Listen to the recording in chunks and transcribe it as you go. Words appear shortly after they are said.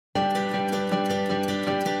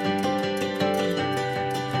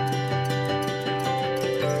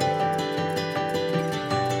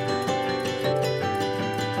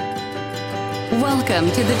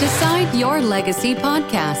Welcome to the Decide Your Legacy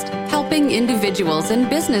podcast, helping individuals and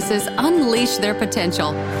businesses unleash their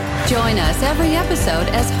potential. Join us every episode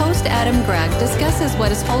as host Adam Gregg discusses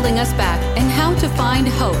what is holding us back and how to find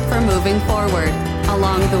hope for moving forward.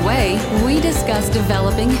 Along the way, we discuss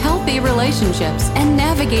developing healthy relationships and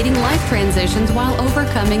navigating life transitions while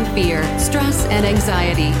overcoming fear, stress, and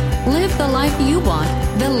anxiety. Live the life you want,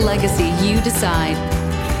 the legacy you decide.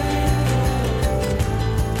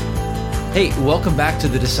 Hey, welcome back to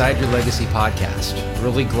the Decide Your Legacy podcast.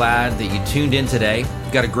 Really glad that you tuned in today.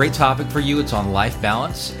 We've got a great topic for you. It's on life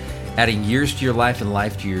balance, adding years to your life and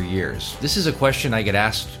life to your years. This is a question I get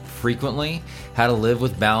asked frequently, how to live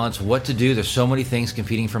with balance, what to do. There's so many things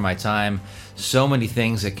competing for my time, so many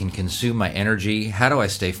things that can consume my energy. How do I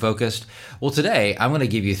stay focused? Well, today I'm going to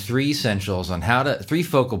give you three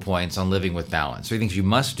focal points on living with balance, three things you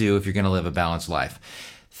must do if you're going to live a balanced life.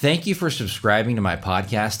 Thank you for subscribing to my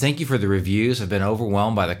podcast. Thank you for the reviews. I've been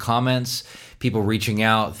overwhelmed by the comments, people reaching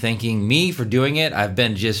out, thanking me for doing it. I've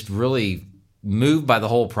been just really moved by the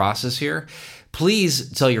whole process here.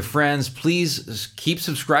 Please tell your friends, please keep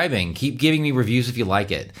subscribing, keep giving me reviews if you like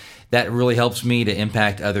it. That really helps me to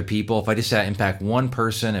impact other people. If I just impact one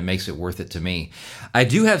person, it makes it worth it to me. I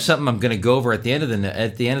do have something I'm going to go over at the end of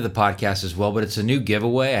the podcast as well, but it's a new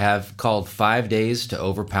giveaway I have called 5 Days to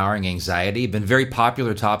Overpowering Anxiety. Been a very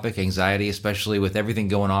popular topic, anxiety, especially with everything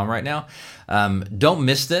going on right now. Don't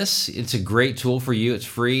miss this. It's a great tool for you. It's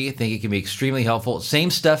free. I think it can be extremely helpful. Same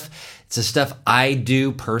stuff. It's the stuff I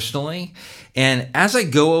do personally. And as I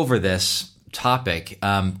go over this topic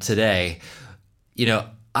today,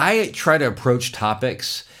 I try to approach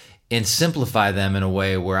topics and simplify them in a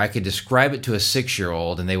way where I could describe it to a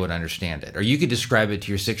 6-year-old and they would understand it. Or you could describe it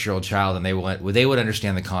to your 6-year-old child and they would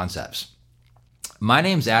understand the concepts. My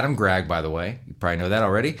name's Adam Gregg, by the way. You probably know that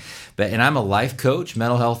already. And I'm a life coach,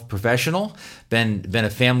 mental health professional. Been a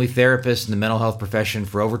family therapist in the mental health profession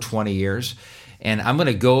for over 20 years. And I'm going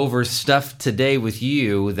to go over stuff today with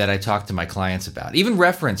you that I talk to my clients about, even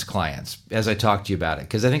reference clients as I talk to you about it,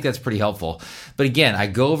 because I think that's pretty helpful. But again, I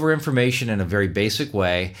go over information in a very basic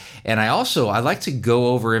way. And I like to go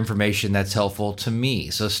over information that's helpful to me.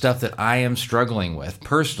 So stuff that I am struggling with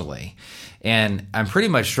personally. And I'm pretty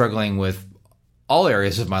much struggling with all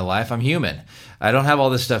areas of my life. I'm human. I don't have all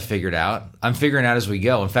this stuff figured out. I'm figuring out as we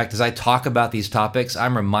go. In fact, as I talk about these topics,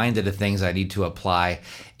 I'm reminded of things I need to apply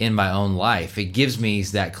in my own life. It gives me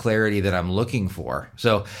that clarity that I'm looking for.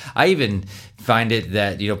 So I even find it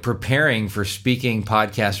that, preparing for speaking,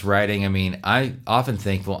 podcast writing, I often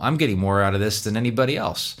think, well, I'm getting more out of this than anybody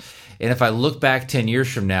else. And if I look back 10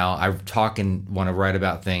 years from now, I talk and want to write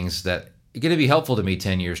about things that are going to be helpful to me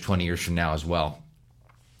 10 years, 20 years from now as well.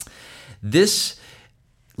 This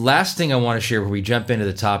last thing I want to share before we jump into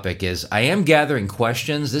the topic is I am gathering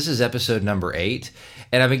questions. This is episode number 8,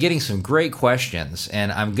 and I've been getting some great questions,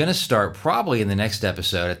 and I'm going to start probably in the next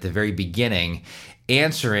episode at the very beginning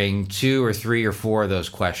answering 2 or 3 or 4 of those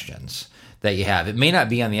questions that you have. It may not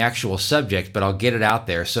be on the actual subject, but I'll get it out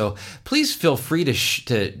there. So please feel free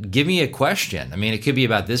to give me a question. It could be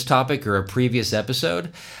about this topic or a previous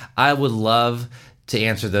episode. I would love to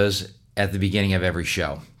answer those at the beginning of every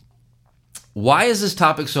show. Why is this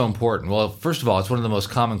topic so important? Well, first of all, it's one of the most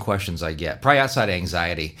common questions I get, probably outside of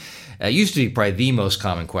anxiety. It used to be probably the most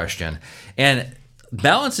common question. And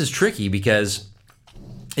balance is tricky because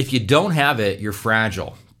if you don't have it, you're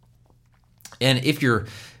fragile. And if you're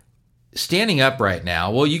standing up right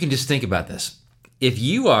now, well, you can just think about this. If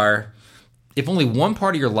only one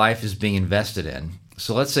part of your life is being invested in,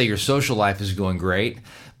 so let's say your social life is going great,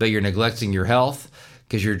 but you're neglecting your health,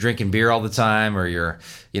 because you're drinking beer all the time, or you're,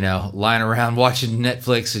 lying around watching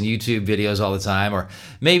Netflix and YouTube videos all the time, or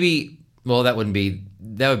maybe, maybe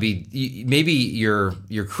your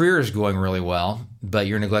career is going really well, but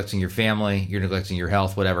you're neglecting your family, you're neglecting your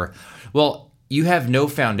health, whatever. Well, you have no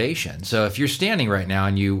foundation. So if you're standing right now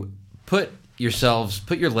and you put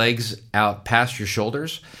your legs out past your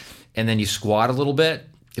shoulders, and then you squat a little bit.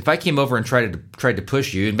 If I came over and tried to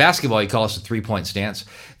push you, in basketball you call this a 3-point stance.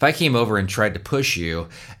 If I came over and tried to push you,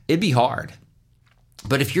 it'd be hard.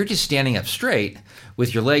 But if you're just standing up straight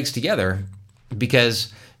with your legs together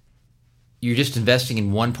because you're just investing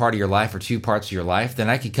in one part of your life or 2 parts of your life, then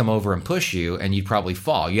I could come over and push you and you'd probably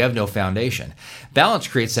fall. You have no foundation. Balance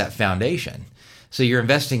creates that foundation. So you're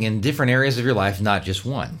investing in different areas of your life, not just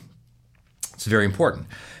one. It's very important.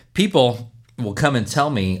 People will come and tell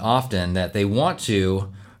me often that they want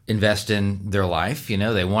to invest in their life.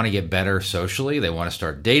 They want to get better socially. They want to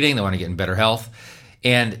start dating. They want to get in better health.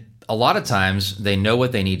 And a lot of times they know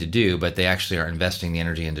what they need to do, but they actually aren't investing the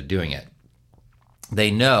energy into doing it.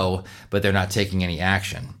 They know, but they're not taking any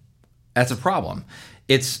action. That's a problem.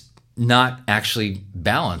 it's not actually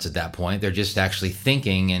balance at that point. They're just actually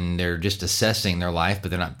thinking and they're just assessing their life, but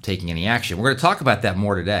they're not taking any action. We're going to talk about that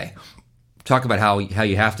more today. Talk about how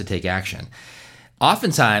you have to take action.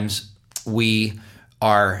 Oftentimes, we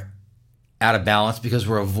are out of balance because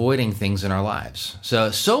we're avoiding things in our lives.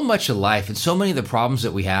 So much of life and so many of the problems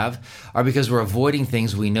that we have are because we're avoiding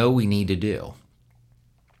things we know we need to do.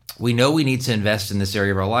 We know we need to invest in this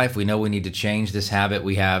area of our life. We know we need to change this habit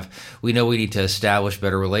we have. We know we need to establish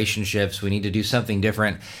better relationships. We need to do something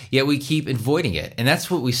different, yet we keep avoiding it. And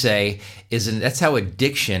that's what we say that's how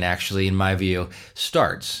addiction actually, in my view,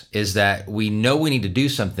 starts, is that we know we need to do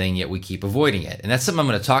something, yet we keep avoiding it. And that's something I'm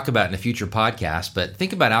going to talk about in a future podcast, but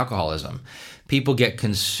think about alcoholism. People get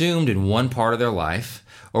consumed in one part of their life,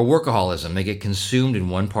 or workaholism. They get consumed in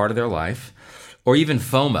one part of their life. Or even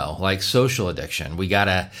FOMO, like social addiction.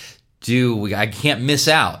 I can't miss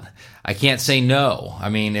out. I can't say no. I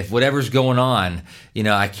mean, if whatever's going on,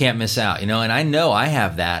 I can't miss out, and I know I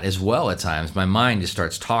have that as well at times. My mind just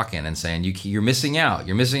starts talking and saying, you're missing out.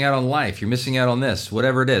 You're missing out on life. You're missing out on this,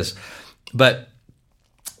 whatever it is. But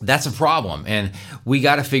that's a problem. And we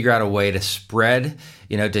got to figure out a way to spread,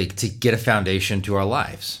 to get a foundation to our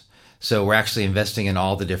lives. So we're actually investing in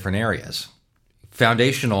all the different areas.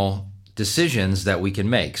 Foundational decisions that we can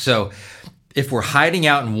make. So if we're hiding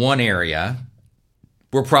out in one area,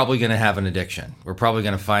 we're probably going to have an addiction. We're probably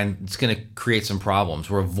going to find it's going to create some problems.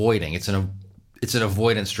 We're avoiding. It's an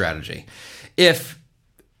avoidance strategy. If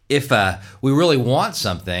we really want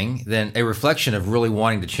something, then a reflection of really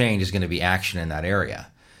wanting to change is going to be action in that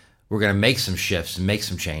area. We're going to make some shifts and make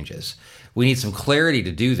some changes. We need some clarity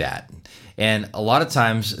to do that. And a lot of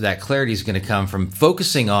times that clarity is going to come from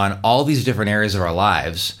focusing on all these different areas of our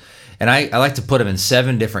lives. And I like to put them in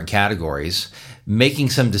 7 different categories, making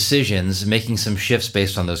some decisions, making some shifts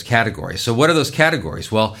based on those categories. So what are those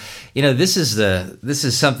categories? Well, this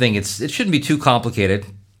is something, it shouldn't be too complicated,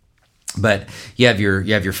 but you have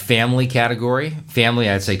your family category. Family,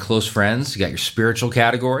 I'd say close friends. You got your spiritual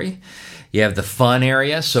category. You have the fun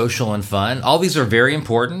area, social and fun. All these are very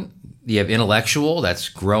important. You have intellectual, that's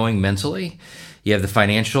growing mentally. You have the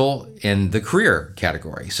financial and the career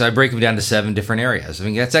category. So I break them down to 7 different areas. I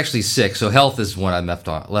mean, that's actually 6. So health is one I left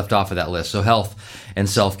off of that list. So health and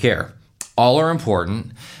self-care. All are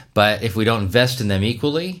important, but if we don't invest in them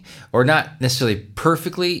equally, or not necessarily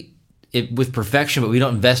perfectly with perfection, but we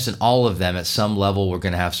don't invest in all of them at some level, we're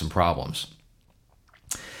going to have some problems.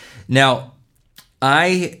 Now,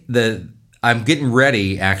 I'm getting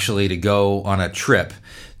ready actually to go on a trip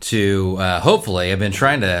to hopefully, I've been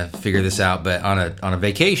trying to figure this out, but on a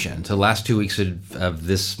vacation to the last 2 weeks of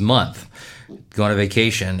this month, going on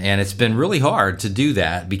vacation, and it's been really hard to do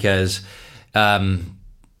that because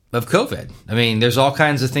of COVID. I mean, there's all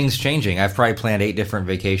kinds of things changing. I've probably planned 8 different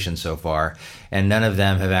vacations so far, and none of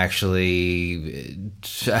them have actually.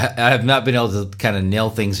 I have not been able to kind of nail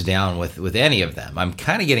things down with any of them. I'm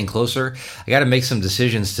kind of getting closer. I got to make some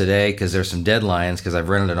decisions today because there's some deadlines because I've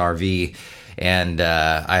rented an RV. And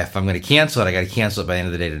if I'm going to cancel it, I got to cancel it by the end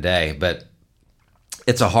of the day today. But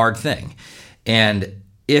it's a hard thing. And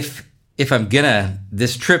if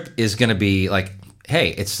this trip is going to be like, hey,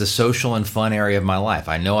 it's the social and fun area of my life.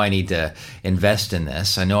 I know I need to invest in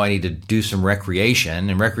this. I know I need to do some recreation.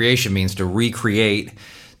 And recreation means to recreate,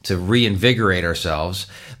 to reinvigorate ourselves.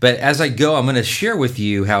 But as I go, I'm going to share with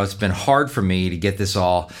you how it's been hard for me to get this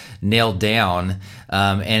all nailed down,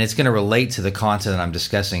 and it's going to relate to the content that I'm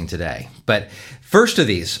discussing today. But first of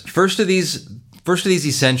these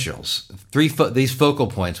essentials, these focal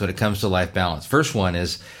points when it comes to life balance. First one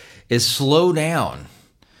is slow down.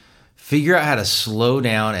 Figure out how to slow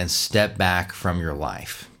down and step back from your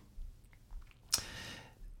life.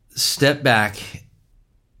 Step back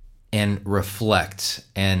and reflect,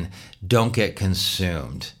 and don't get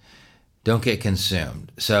consumed. Don't get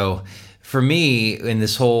consumed. So for me, in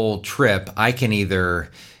this whole trip, I can either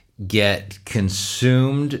get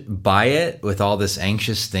consumed by it with all this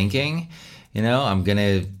anxious thinking, I'm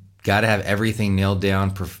got to have everything nailed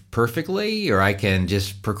down perfectly, or I can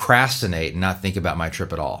just procrastinate and not think about my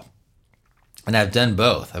trip at all. And I've done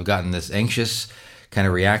both. I've gotten this anxious kind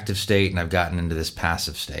of reactive state, and I've gotten into this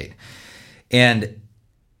passive state. And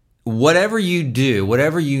whatever you do,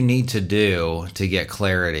 whatever you need to do to get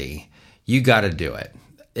clarity, you got to do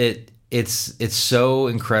it. It's so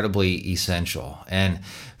incredibly essential. And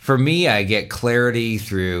for me, I get clarity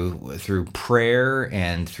through prayer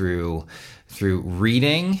and through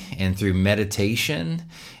reading and through meditation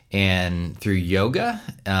and through yoga.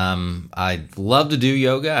 I love to do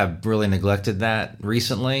yoga. I've really neglected that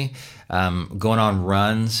recently. Going on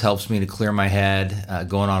runs helps me to clear my head.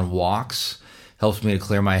 Going on walks helps me to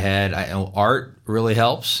clear my head. Art really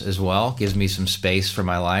helps as well, gives me some space for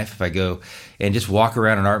my life. If I go and just walk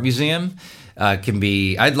around an art museum,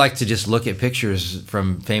 I'd like to just look at pictures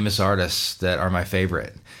from famous artists that are my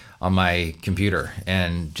favorite on my computer,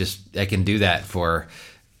 and I can do that for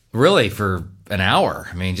an hour.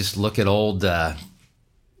 I mean, just look at old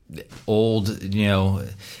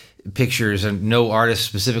pictures, and no artists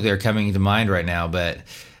specifically are coming to mind right now, but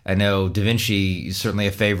I know Da Vinci is certainly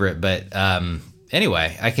a favorite. But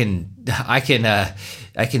anyway, I can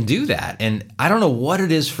do that, and I don't know what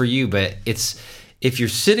it is for you, but if you're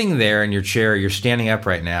sitting there in your chair, you're standing up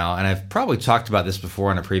right now, and I've probably talked about this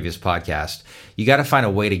before on a previous podcast, you got to find a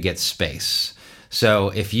way to get space. So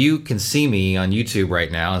if you can see me on YouTube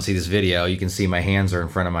right now and see this video, you can see my hands are in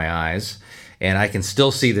front of my eyes, and I can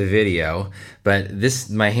still see the video, but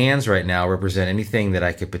my hands right now represent anything that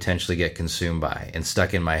I could potentially get consumed by and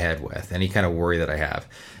stuck in my head with, any kind of worry that I have.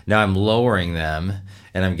 Now I'm lowering them,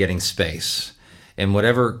 and I'm getting space. And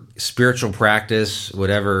whatever spiritual practice,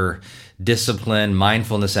 whatever discipline,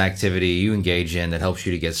 mindfulness activity you engage in that helps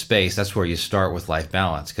you to get space, that's where you start with life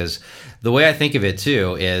balance. Because the way I think of it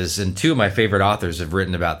too is, and two of my favorite authors have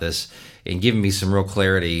written about this and given me some real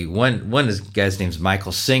clarity. One guy's name is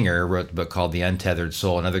Michael Singer, wrote the book called The Untethered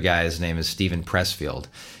Soul. Another guy's name is Stephen Pressfield.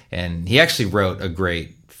 And he actually wrote a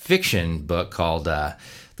great fiction book called The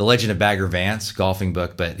Legend of Bagger Vance, golfing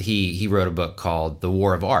book, but he wrote a book called The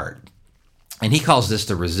War of Art. And he calls this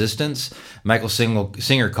the resistance. Michael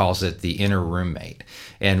Singer calls it the inner roommate.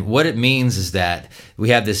 And what it means is that we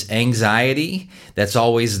have this anxiety that's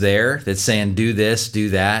always there, that's saying, do this,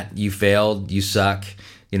 do that, you failed, you suck,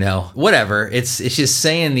 whatever. It's just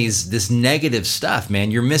saying this negative stuff,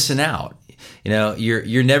 man. You're missing out.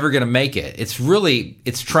 You're never going to make it. It's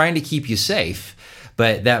trying to keep you safe.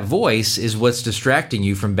 But that voice is what's distracting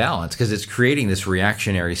you from balance, because it's creating this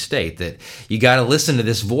reactionary state that you got to listen to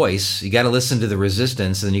this voice, you got to listen to the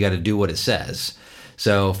resistance, and then you got to do what it says.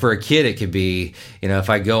 So for a kid, it could be, if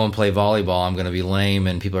I go and play volleyball, I'm going to be lame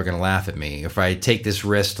and people are going to laugh at me. If I take this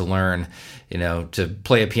risk to learn, to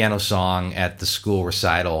play a piano song at the school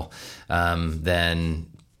recital, then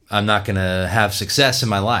I'm not going to have success in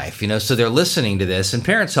my life. So they're listening to this, and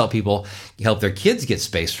parents help their kids get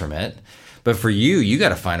space from it. But for you got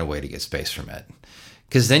to find a way to get space from it,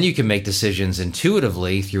 because then you can make decisions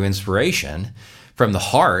intuitively through inspiration from the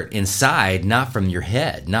heart inside, not from your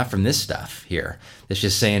head, not from this stuff here that's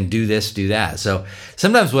just saying, do this, do that. So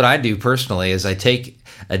sometimes what I do personally is I take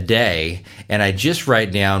a day and I just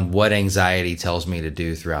write down what anxiety tells me to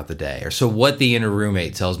do throughout the day, or so what the inner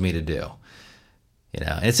roommate tells me to do.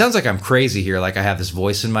 And it sounds like I'm crazy here, like I have this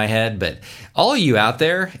voice in my head, but all of you out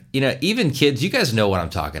there, even kids, you guys know what I'm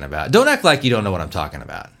talking about. Don't act like you don't know what I'm talking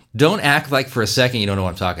about. Don't act like for a second you don't know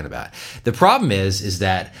what I'm talking about. The problem is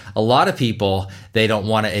that a lot of people, they don't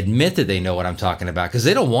want to admit that they know what I'm talking about because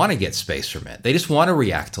they don't want to get space from it. They just want to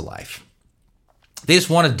react to life. They just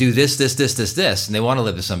want to do this, and they want to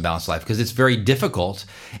live this unbalanced life because it's very difficult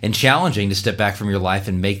and challenging to step back from your life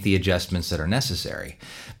and make the adjustments that are necessary.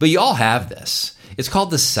 But you all have this. It's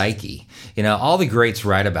called the psyche. All the greats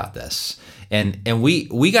write about this. And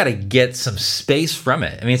we got to get some space from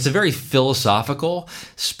it. I mean, it's a very philosophical,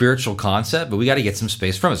 spiritual concept, but we got to get some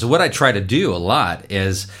space from it. So what I try to do a lot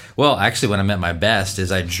is, actually when I'm at my best,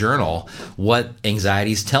 is I journal what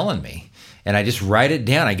anxiety's telling me. And I just write it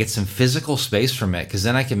down. I get some physical space from it, because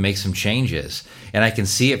then I can make some changes and I can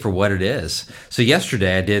see it for what it is. So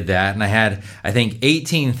yesterday I did that, and I had, I think,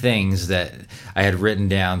 18 things that I had written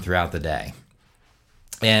down throughout the day.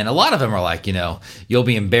 And a lot of them are like, you'll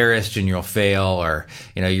be embarrassed and you'll fail, or,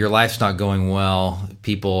 your life's not going well.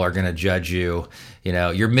 People are going to judge you.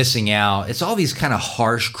 You're missing out. It's all these kind of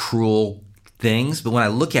harsh, cruel things. But when I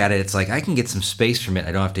look at it, it's like I can get some space from it.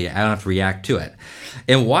 I don't have to react to it.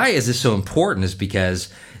 And why is this so important is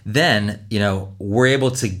because then, we're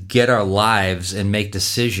able to get our lives and make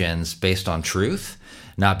decisions based on truth,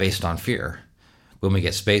 not based on fear, when we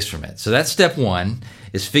get space from it. So that's step one,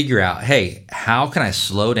 is figure out, hey, how can I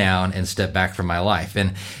slow down and step back from my life?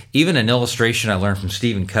 And even an illustration I learned from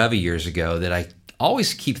Stephen Covey years ago that I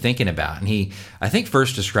always keep thinking about. And he, I think,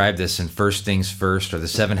 first described this in First Things First, or the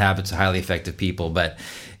 7 Habits of Highly Effective People. But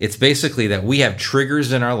it's basically that we have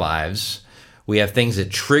triggers in our lives. We have things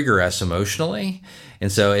that trigger us emotionally.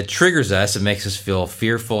 And so it triggers us. It makes us feel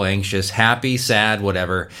fearful, anxious, happy, sad,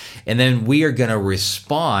 whatever. And then we are going to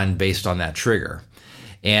respond based on that trigger.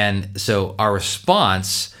 And so our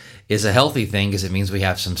response is a healthy thing because it means we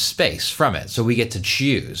have some space from it. So we get to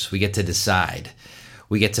choose. We get to decide.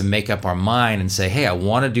 We get to make up our mind and say, hey, I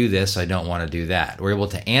want to do this. I don't want to do that. We're able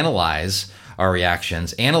to analyze our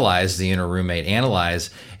reactions, analyze the inner roommate,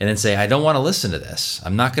 analyze, and then say, I don't want to listen to this.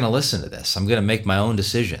 I'm not going to listen to this. I'm going to make my own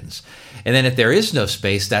decisions. And then if there is no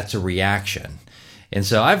space, that's a reaction. And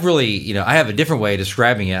so I've really, I have a different way of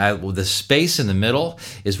describing it. The space in the middle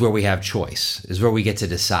is where we have choice, is where we get to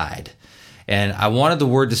decide. And I wanted the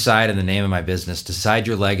word decide in the name of my business, Decide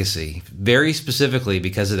Your Legacy, very specifically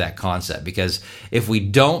because of that concept. Because if we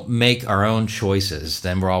don't make our own choices,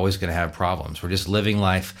 then we're always going to have problems. We're just living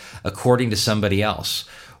life according to somebody else.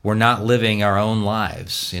 We're not living our own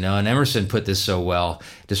lives, And Emerson put this so well,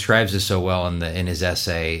 describes this so well in his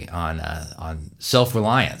essay on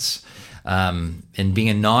self-reliance. And being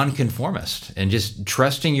a nonconformist and just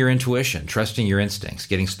trusting your intuition, trusting your instincts,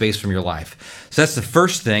 getting space from your life. So that's the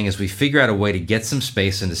first thing, is we figure out a way to get some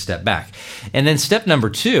space and to step back. And then step number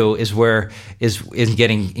 2 is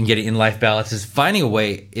getting in life balance, is finding a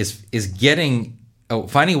way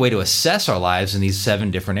finding a way to assess our lives in these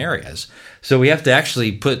 7 different areas. So we have to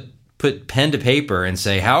actually put pen to paper and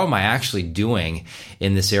say, how am I actually doing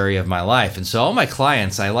in this area of my life? And so all my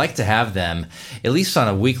clients, I like to have them, at least on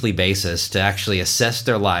a weekly basis, to actually assess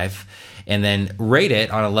their life and then rate it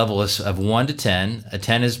on a level of 1 to 10. A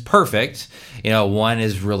 10 is perfect. 1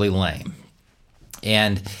 is really lame.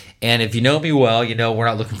 And if you know me well, we're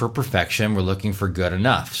not looking for perfection. We're looking for good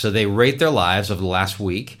enough. So they rate their lives over the last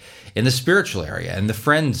week in the spiritual area, and the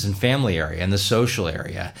friends and family area, and the social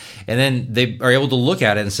area. And then they are able to look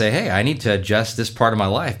at it and say, hey, I need to adjust this part of my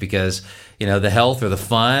life because, the health or the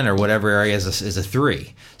fun or whatever area is a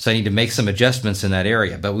 3. So I need to make some adjustments in that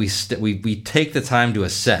area. But we take the time to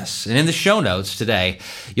assess. And in the show notes today,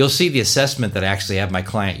 you'll see the assessment that I actually have my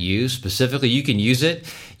client use. Specifically, you can use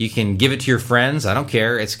it. You can give it to your friends. I don't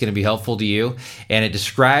care. It's going to be helpful to you. And it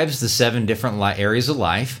describes the 7 different areas of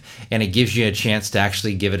life, and it gives you a chance to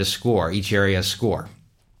actually give it a score, each area a score.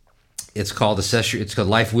 It's called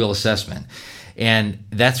Life Wheel Assessment. And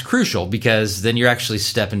that's crucial because then you're actually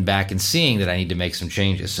stepping back and seeing that I need to make some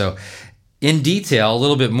changes. So in detail, a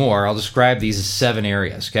little bit more, I'll describe these as 7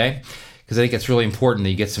 areas, okay? Because I think it's really important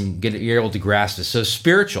that you're able to grasp this. So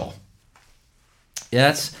spiritual,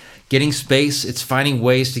 that's getting space. It's finding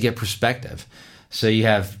ways to get perspective. So you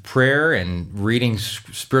have prayer and reading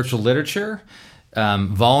spiritual literature,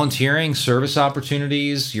 volunteering, service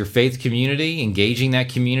opportunities, your faith community, engaging that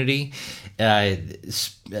community,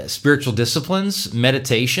 spiritual disciplines,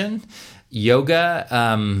 meditation, yoga,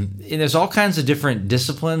 and there's all kinds of different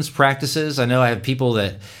disciplines, practices. I know I have people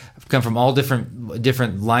that have come from all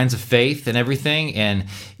different lines of faith and everything, and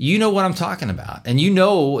you know what I'm talking about. And you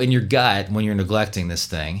know in your gut when you're neglecting this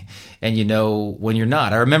thing, and you know when you're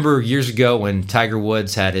not. I remember years ago when Tiger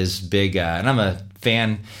Woods had his big, and I'm a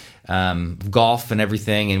fan of golf and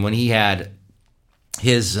everything, and when he had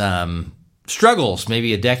his struggles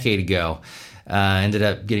maybe a decade ago, ended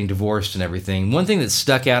up getting divorced and everything. One thing that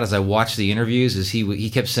stuck out as I watched the interviews is he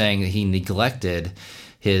kept saying that he neglected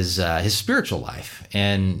his spiritual life.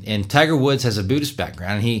 And Tiger Woods has a Buddhist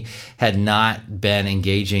background, and he had not been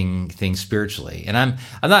engaging things spiritually. And I'm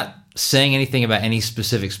not saying anything about any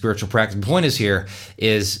specific spiritual practice. The point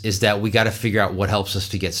is that we got to figure out what helps us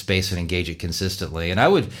to get space and engage it consistently. And I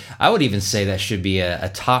would even say that should be a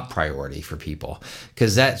top priority for people,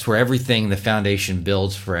 because that's where the foundation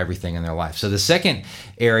builds for everything in their life. So the second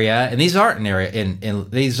area, and these aren't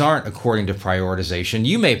these aren't according to prioritization.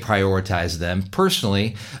 You may prioritize them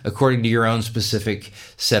personally according to your own specific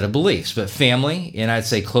set of beliefs. But family, and I'd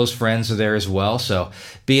say close friends are there as well. So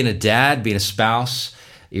being a dad, being a spouse,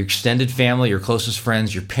 your extended family, your closest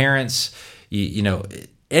friends, your parents,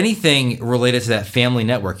 anything related to that family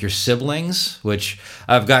network, your siblings, which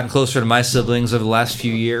I've gotten closer to my siblings over the last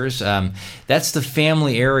few years. That's the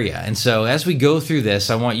family area. And so as we go through this,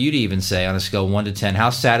 I want you to even say on a scale of 1 to 10,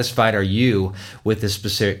 how satisfied are you with this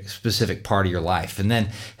specific part of your life? And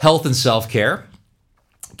then health and self-care,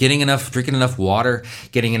 drinking enough water,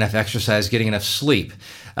 getting enough exercise, getting enough sleep.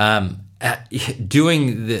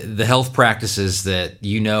 Doing the health practices that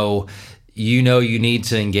you know you need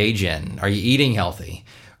to engage in. Are you eating healthy?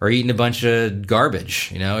 Or eating a bunch of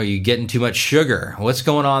garbage? Are you getting too much sugar? What's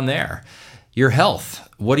going on there? Your health.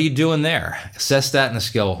 What are you doing there? Assess that on a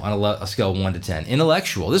scale of 1 to 10.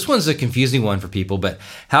 Intellectual. This one's a confusing one for people, but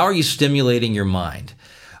how are you stimulating your mind?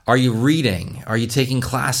 Are you reading? Are you taking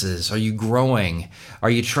classes? Are you growing?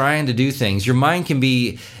 Are you trying to do things? Your mind can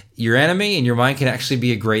be your enemy, and your mind can actually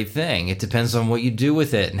be a great thing. It depends on what you do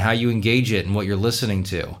with it and how you engage it and what you're listening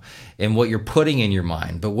to and what you're putting in your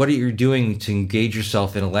mind. But what are you doing to engage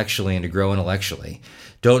yourself intellectually and to grow intellectually?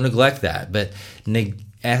 Don't neglect that. But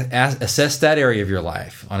assess that area of your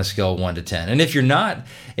life on a scale of 1 to 10. And if you're not,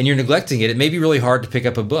 and you're neglecting it, it may be really hard to pick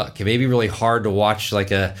up a book. It may be really hard to watch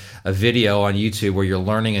like a video on YouTube where you're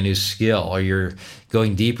learning a new skill or you're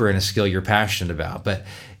going deeper in a skill you're passionate about. But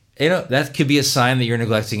that could be a sign that you're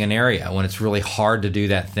neglecting an area when it's really hard to do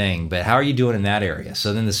that thing. But how are you doing in that area?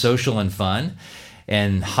 So then the social and fun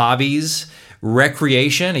and hobbies,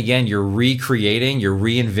 recreation, again, you're recreating, you're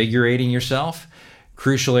reinvigorating yourself.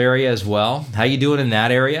 Crucial area as well. How you doing in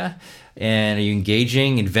that area? And are you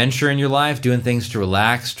engaging adventure in your life, doing things to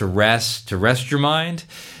relax, to rest your mind?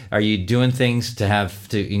 Are you doing things to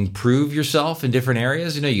improve yourself in different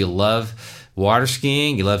areas? You love water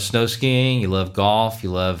skiing, you love snow skiing, you love golf, you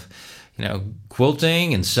love,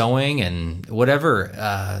 quilting and sewing and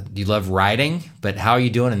whatever. You love writing, but how are you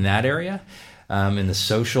doing in that area? In the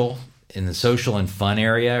social and fun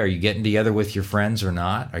area, are you getting together with your friends or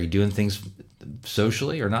not? Are you doing things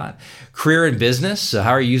socially or not? Career and business. So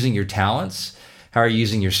how are you using your talents? How are you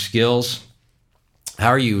using your skills? How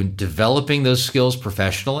are you developing those skills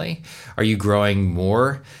professionally? Are you growing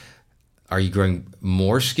more? Are you growing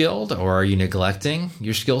more skilled, or are you neglecting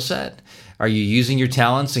your skill set? Are you using your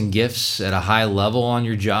talents and gifts at a high level on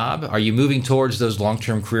your job? Are you moving towards those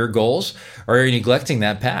long-term career goals, or are you neglecting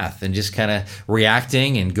that path and just kind of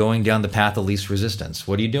reacting and going down the path of least resistance?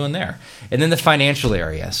 What are you doing there? And then the financial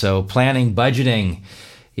area. So planning, budgeting,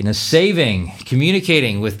 saving,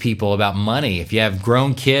 communicating with people about money. If you have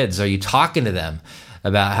grown kids, are you talking to them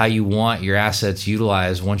about how you want your assets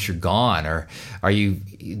utilized once you're gone? Or are you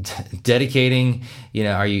dedicating,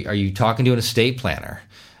 are you talking to an estate planner?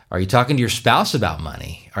 Are you talking to your spouse about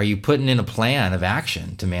money? Are you putting in a plan of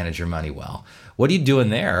action to manage your money well? What are you doing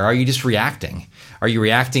there? Or are you just reacting? Are you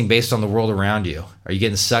reacting based on the world around you? Are you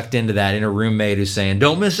getting sucked into that inner roommate who's saying,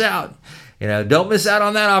 don't miss out? Don't miss out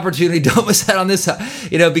on that opportunity. Don't miss out on this,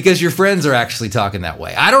 because your friends are actually talking that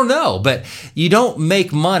way. I don't know, but you don't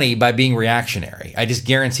make money by being reactionary. I just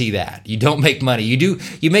guarantee that. You don't make money.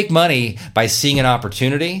 You make money by seeing an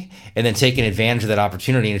opportunity and then taking advantage of that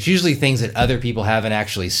opportunity. And it's usually things that other people haven't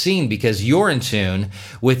actually seen because you're in tune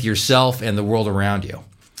with yourself and the world around you.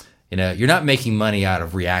 You're not making money out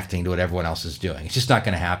of reacting to what everyone else is doing. It's just not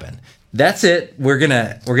going to happen. That's it. You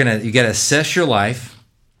got to assess your life.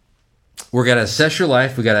 We're going to assess your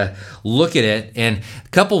life. We got to look at it. And a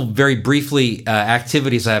couple very briefly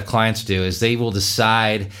activities I have clients do is they will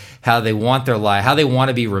decide how they want their life, how they want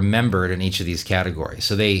to be remembered in each of these categories.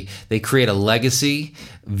 So they create a legacy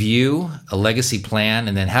view, a legacy plan,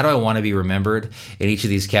 and then how do I want to be remembered in each of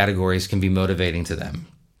these categories can be motivating to them.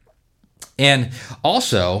 And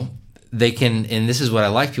also, they can, and this is what I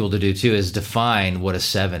like people to do too, is define what a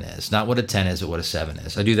 7 is. Not what a 10 is, but what a 7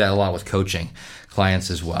 is. I do that a lot with coaching clients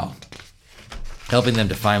as well, helping them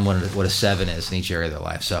define what a 7 is in each area of their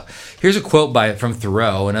life. So here's a quote from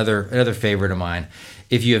Thoreau, another favorite of mine.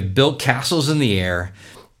 If you have built castles in the air,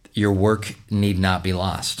 your work need not be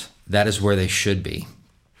lost. That is where they should be.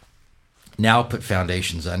 Now put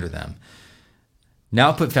foundations under them.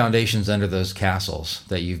 Now put foundations under those castles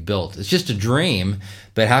that you've built. It's just a dream,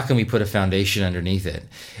 but how can we put a foundation underneath it?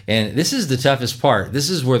 And this is the toughest part. This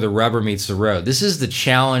is where the rubber meets the road. This is the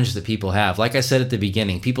challenge that people have. Like I said at the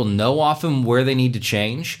beginning, people know often where they need to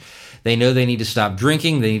change. They know they need to stop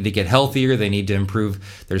drinking. They need to get healthier. They need to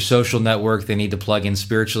improve their social network. They need to plug in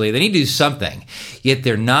spiritually. They need to do something. Yet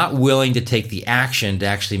they're not willing to take the action to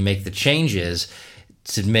actually make the changes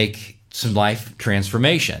to make some life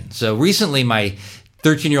transformation. So recently, my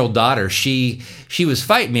 13-year-old daughter, she was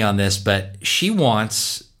fighting me on this, but she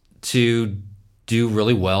wants to do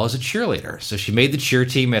really well as a cheerleader. So she made the cheer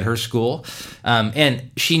team at her school, and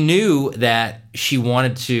she knew that she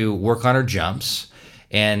wanted to work on her jumps.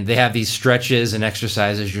 And they have these stretches and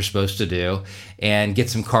exercises you're supposed to do and get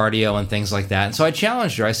some cardio and things like that. And so I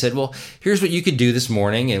challenged her. I said, well, here's what you could do this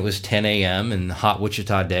morning. It was 10 a.m. in the hot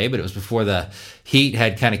Wichita day, but it was before the heat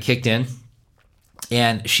had kind of kicked in.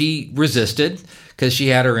 And she resisted because she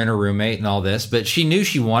had her inner roommate and all this, but she knew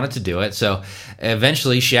she wanted to do it. So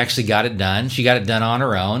eventually she actually got it done. She got it done on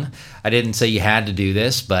her own. I didn't say you had to do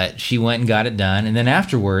this, but she went and got it done. And then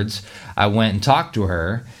afterwards, I went and talked to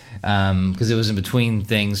her because it was in between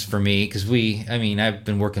things for me because I've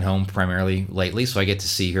been working home primarily lately, so I get to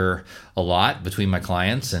see her a lot between my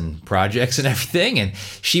clients and projects and everything. And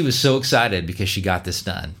she was so excited because she got this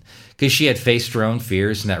done because she had faced her own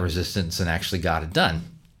fears and that resistance and actually got it done.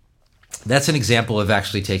 That's an example of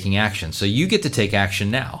actually taking action. So you get to take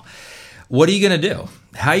action now. What are you going to do?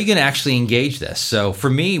 How are you going to actually engage this? So for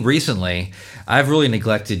me recently, I've really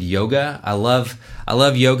neglected yoga. I love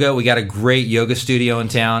yoga. We got a great yoga studio in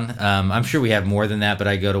town. I'm sure we have more than that, but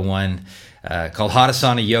I go to one called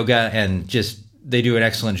Hadasana Yoga, and just they do an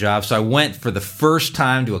excellent job. So I went for the first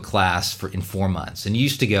time to a class in 4 months, and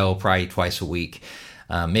used to go probably twice a week.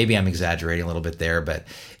 Maybe I'm exaggerating a little bit there, but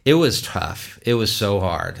it was tough. It was so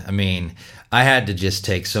hard. I mean, I had to just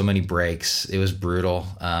take so many breaks. It was brutal.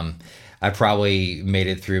 I probably made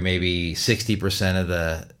it through maybe 60% of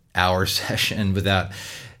the hour session without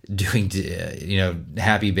doing,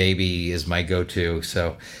 Happy Baby is my go-to.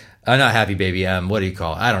 So, not Happy Baby, what do you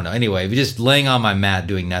call it? I don't know. Anyway, just laying on my mat,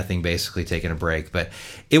 doing nothing, basically taking a break. But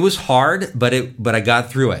it was hard, but I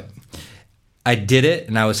got through it. I did it,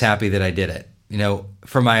 and I was happy that I did it.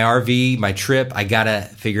 For my RV, my trip, I got to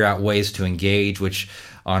figure out ways to engage, which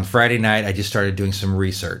on Friday night, I just started doing some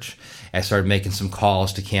research. I started making some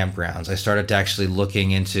calls to campgrounds. I started to actually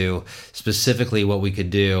looking into specifically what we could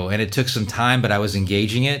do. And it took some time, but I was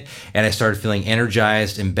engaging it. And I started feeling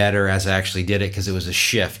energized and better as I actually did it, because it was a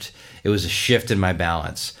shift. It was a shift in my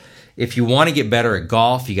balance. If you want to get better at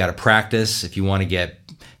golf, you got to practice. If you want to get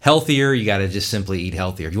healthier, you got to just simply eat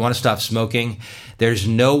healthier. If you want to stop smoking, there's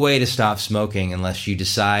no way to stop smoking unless you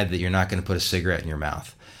decide that you're not going to put a cigarette in your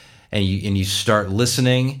mouth. And you start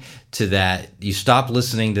listening to that. You stop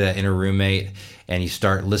listening to that inner roommate, and you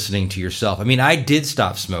start listening to yourself. I mean, I did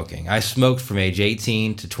stop smoking. I smoked from age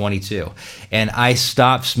 18 to 22. And I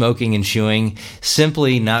stopped smoking and chewing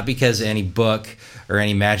simply not because of any book or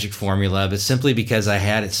any magic formula, but simply because I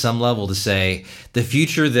had at some level to say, the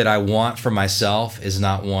future that I want for myself is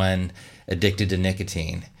not one addicted to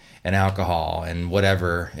nicotine and alcohol and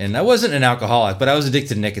whatever. And I wasn't an alcoholic, but I was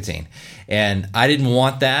addicted to nicotine. And I didn't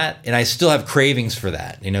want that. And I still have cravings for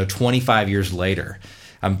that. 25 years later,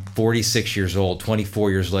 I'm 46 years old,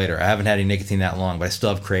 24 years later. I haven't had any nicotine that long, but I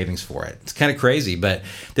still have cravings for it. It's kind of crazy, but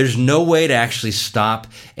there's no way to actually stop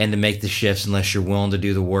and to make the shifts unless you're willing to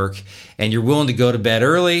do the work. And you're willing to go to bed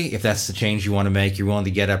early if that's the change you want to make. You're willing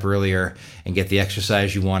to get up earlier and get the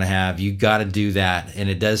exercise you want to have. You got to do that. And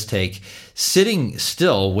it does take sitting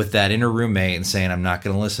still with that inner roommate and saying, I'm not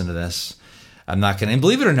going to listen to this. I'm not going to. And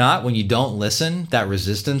believe it or not, when you don't listen, that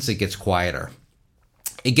resistance, it gets quieter.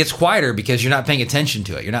 It gets quieter because you're not paying attention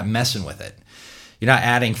to it. You're not messing with it. You're not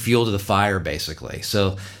adding fuel to the fire, basically.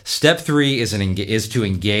 So step 3 is to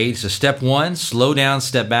engage. So step 1, slow down,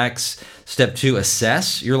 step back. Step 2,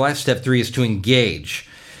 assess your life. Step 3 is to engage.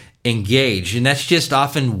 Engage. And that's just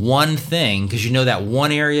often one thing, because that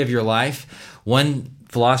one area of your life. One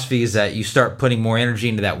philosophy is that you start putting more energy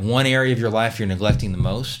into that one area of your life you're neglecting the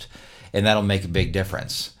most, and that'll make a big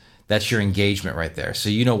difference. That's your engagement right there. So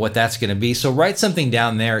you know what that's going to be. So write something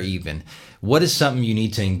down there even. What is something you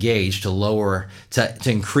need to engage to lower, to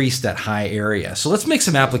increase that high area? So let's make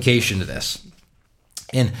some application to this.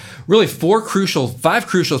 And really 5 crucial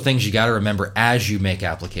things you got to remember as you make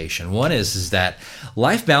application. One is that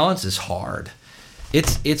life balance is hard.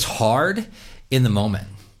 It's hard in the moment.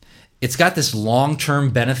 It's got this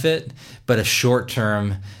long-term benefit, but a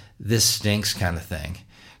short-term, this stinks kind of thing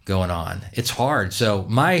going on. It's hard. So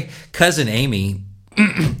my cousin Amy,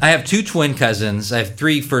 I have 2 twin cousins. I have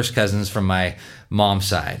 3 first cousins from my mom's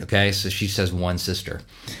side. Okay. So she says one sister.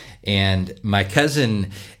 And my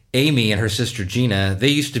cousin Amy and her sister Gina, they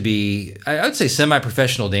used to be, I would say,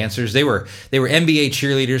 semi-professional dancers. They were NBA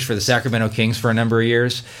cheerleaders for the Sacramento Kings for a number of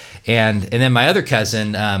years. And then my other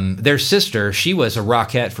cousin, their sister, she was a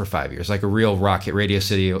rockette for 5 years, like a real rock at Radio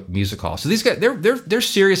City Music Hall. So these guys, they're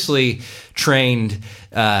seriously trained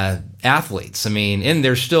athletes. I mean, and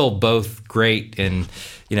they're still both great and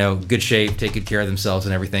good shape, take good care of themselves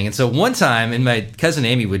and everything. And so one time, and my cousin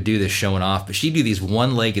Amy would do this showing off, but she'd do these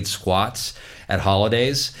one-legged squats at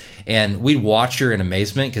holidays, and we'd watch her in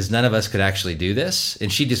amazement because none of us could actually do this. And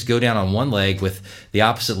she'd just go down on one leg with the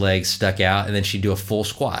opposite leg stuck out, and then she'd do a full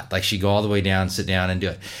squat. Like she'd go all the way down, sit down, and do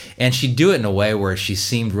it. And she'd do it in a way where she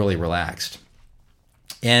seemed really relaxed.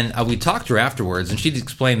 And we talked to her afterwards, and she'd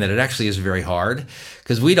explain that it actually is very hard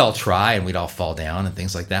because we'd all try and we'd all fall down and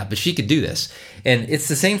things like that, but she could do this. And it's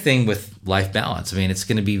the same thing with life balance. I mean, it's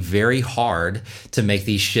going to be very hard to make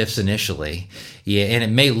these shifts initially. Yeah, and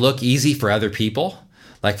it may look easy for other people,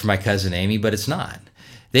 like for my cousin Amy, but it's not.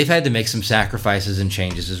 They've had to make some sacrifices and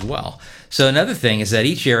changes as well. So another thing is that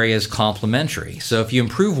each area is complementary. So if you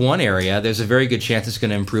improve one area, there's a very good chance it's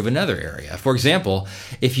going to improve another area. For example,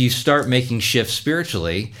 if you start making shifts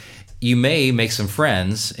spiritually, you may make some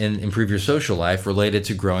friends and improve your social life related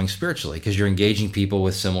to growing spiritually because you're engaging people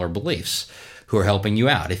with similar beliefs who are helping you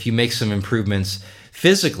out. If you make some improvements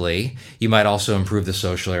physically, you might also improve the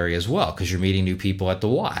social area as well because you're meeting new people at the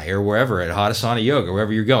Y or wherever, at Hadasana Yoga,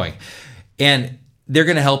 wherever you're going. And they're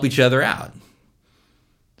going to help each other out.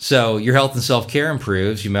 So your health and self-care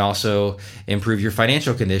improves. You may also improve your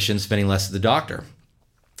financial condition, spending less at the doctor.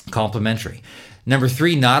 Complementary. Number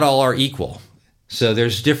 3, not all are equal. So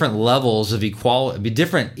there's different levels of equality,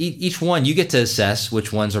 each one you get to assess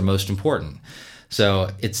which ones are most important. So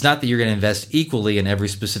it's not that you're going to invest equally in every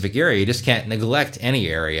specific area. You just can't neglect any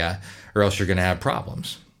area or else you're going to have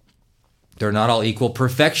problems. They're not all equal.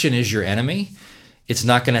 Perfection is your enemy. It's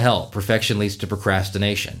not going to help. Perfection leads to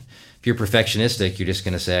procrastination. If you're perfectionistic, you're just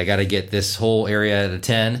going to say, I got to get this whole area at a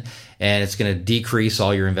 10, and it's going to decrease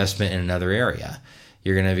all your investment in another area.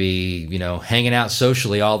 You're going to be, hanging out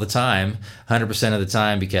socially all the time, 100% of the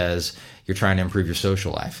time, because you're trying to improve your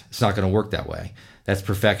social life. It's not going to work that way. That's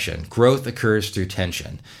perfection. Growth occurs through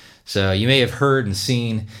tension. So you may have heard and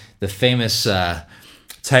seen the famous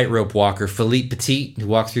tightrope walker Philippe Petit, who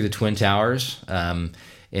walked through the Twin Towers. And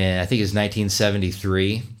I think it's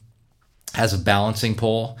 1973, has a balancing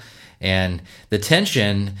pole. And the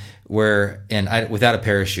tension without a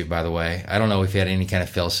parachute, by the way, I don't know if he had any kind of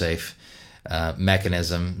fail-safe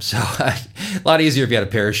mechanism. So a lot easier if you had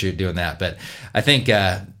a parachute doing that. But I think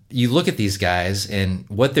you look at these guys, and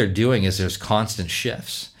what they're doing is there's constant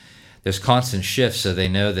shifts. There's constant shifts, so they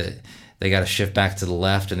know that they got to shift back to the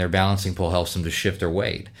left, and their balancing pole helps them to shift their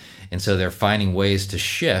weight. And so they're finding ways to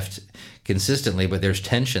shift consistently, but there's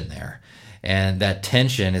tension there. And that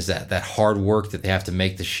tension is that hard work that they have to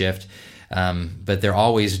make the shift. But they're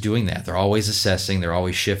always doing that. They're always assessing. They're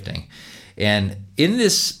always shifting. And in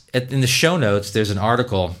the show notes, there's an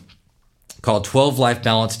article called 12 Life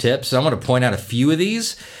Balance Tips. So I'm going to point out a few of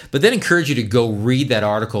these, but then encourage you to go read that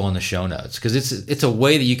article in the show notes, because it's a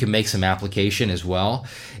way that you can make some application as well.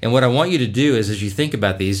 And what I want you to do is, as you think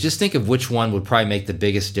about these, just think of which one would probably make the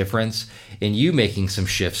biggest difference in you making some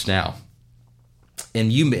shifts now,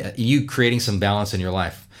 and you creating some balance in your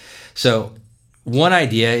life. So one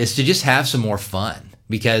idea is to just have some more fun,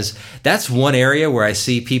 because that's one area where I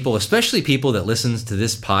see people, especially people that listen to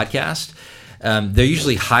this podcast, they're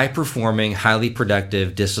usually high-performing, highly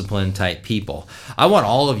productive, disciplined type people. I want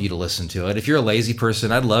all of you to listen to it. If you're a lazy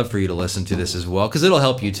person, I'd love for you to listen to this as well, because it'll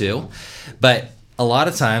help you too. But a lot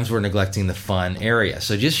of times we're neglecting the fun area.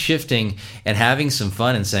 So just shifting and having some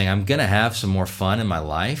fun and saying, I'm going to have some more fun in my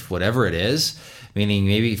life, whatever it is, meaning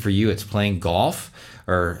maybe for you it's playing golf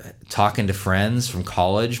or talking to friends from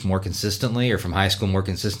college more consistently or from high school more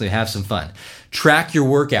consistently. Have some fun. Track your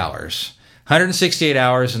work hours. 168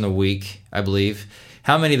 hours in the week, I believe.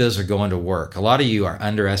 How many of those are going to work? A lot of you are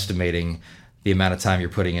underestimating the amount of time you're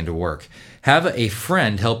putting into work. Have a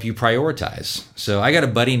friend help you prioritize. So I got a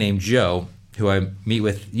buddy named Joe who I meet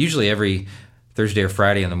with usually every Thursday or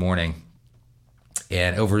Friday in the morning,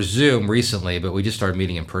 and over Zoom recently, but we just started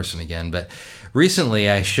meeting in person again. But recently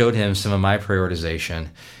I showed him some of my prioritization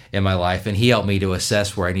in my life, and he helped me to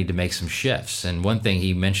assess where I need to make some shifts. And one thing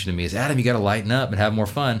he mentioned to me is, Adam, you got to lighten up and have more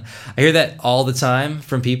fun. I hear that all the time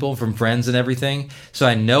from people, from friends and everything. So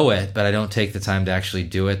I know it, but I don't take the time to actually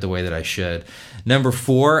do it the way that I should. Number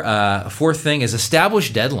fourth thing is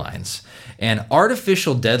establish deadlines. And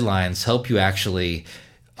artificial deadlines help you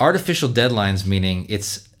artificial deadlines meaning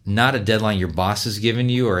it's not a deadline your boss has given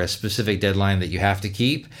you or a specific deadline that you have to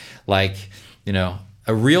keep. Like,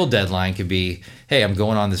 a real deadline could be, hey, I'm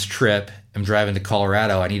going on this trip. I'm driving to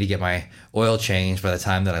Colorado. I need to get my oil changed by the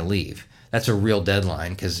time that I leave. That's a real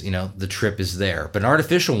deadline because, the trip is there. But an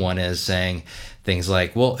artificial one is saying things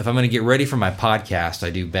like, well, if I'm going to get ready for my podcast, I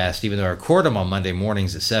do best, even though I record them on Monday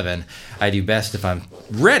mornings at 7, I do best if I'm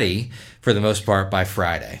ready, for the most part, by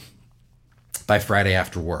Friday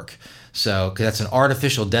after work. So, because that's an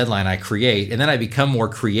artificial deadline I create, and then I become more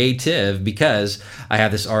creative because I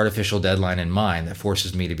have this artificial deadline in mind that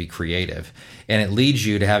forces me to be creative. And it leads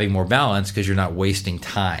you to having more balance because you're not wasting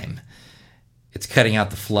time. It's cutting out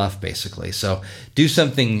the fluff, basically. So do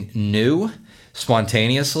something new,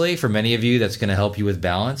 spontaneously. For many of you, that's going to help you with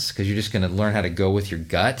balance because you're just going to learn how to go with your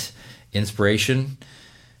gut, inspiration,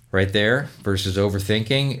 right there, versus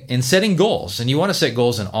overthinking, and setting goals. And you want to set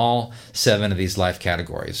goals in all 7 of these life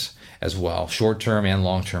categories as well, short-term and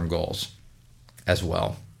long-term goals as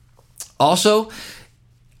well. Also,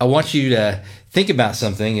 I want you to think about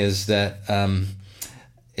something is that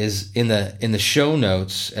is in the show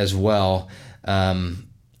notes as well. That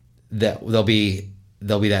there'll be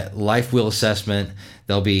that life wheel assessment.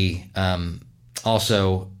 There'll be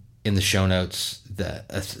also in the show notes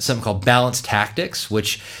something called balance tactics,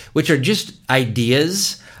 which are just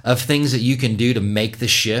ideas of things that you can do to make the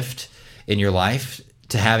shift in your life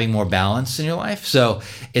to having more balance in your life. So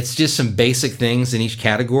it's just some basic things in each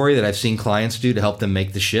category that I've seen clients do to help them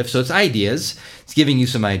make the shift. So it's ideas. It's giving you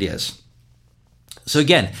some ideas. So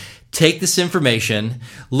again, take this information,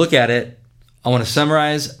 look at it. I want to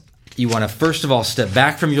summarize. You want to, first of all, step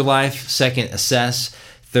back from your life. Second, assess.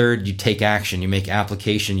 Third, you take action, you make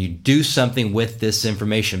application, you do something with this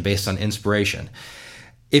information based on inspiration.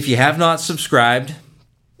 If you have not subscribed,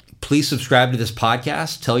 please subscribe to this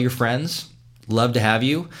podcast. Tell your friends. Love to have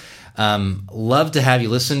you. Love to have you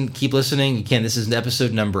listen. Keep listening. Again, this is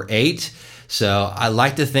episode number 8. So I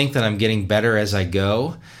like to think that I'm getting better as I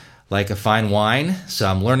go, like a fine wine. So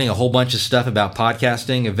I'm learning a whole bunch of stuff about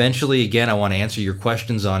podcasting. Eventually, again, I want to answer your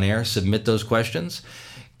questions on air. Submit those questions.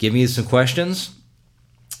 Give me some questions.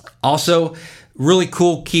 Also, really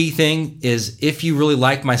cool key thing is if you really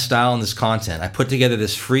like my style and this content, I put together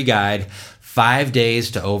this free guide, 5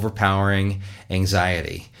 days to overpowering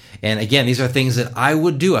anxiety. And again, these are things that I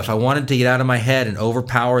would do if I wanted to get out of my head and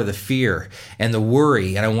overpower the fear and the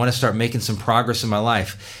worry, and I want to start making some progress in my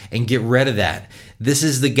life and get rid of that. This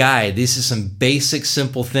is the guide. This is some basic,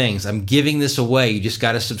 simple things. I'm giving this away. You just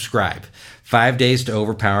got to subscribe. 5 days to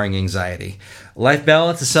overpowering anxiety. Life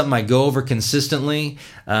balance is something I go over consistently.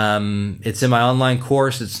 It's in my online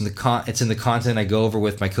course. It's in the content I go over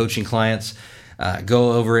with my coaching clients.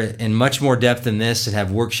 Go over it in much more depth than this and have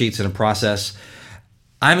worksheets and a process.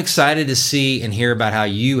 I'm excited to see and hear about how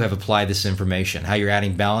you have applied this information, how you're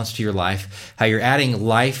adding balance to your life, how you're adding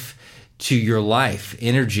life to your life,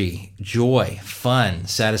 energy, joy, fun,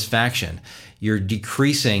 satisfaction. You're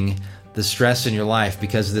decreasing the stress in your life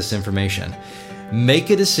because of this information.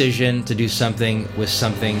 Make a decision to do something with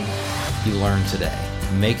something you learned today.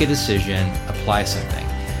 Make a decision, apply something.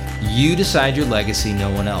 You decide your legacy,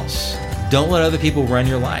 no one else. Don't let other people run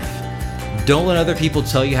your life. Don't let other people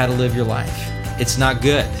tell you how to live your life. It's not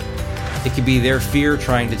good. It could be their fear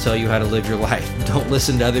trying to tell you how to live your life. Don't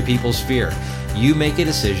listen to other people's fear. You make a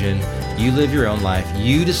decision. You live your own life.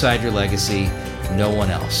 You decide your legacy, no one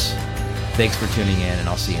else. Thanks for tuning in, and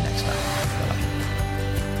I'll see you next time. Bye-bye.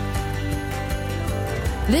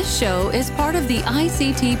 This show is part of the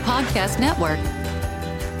ICT Podcast Network.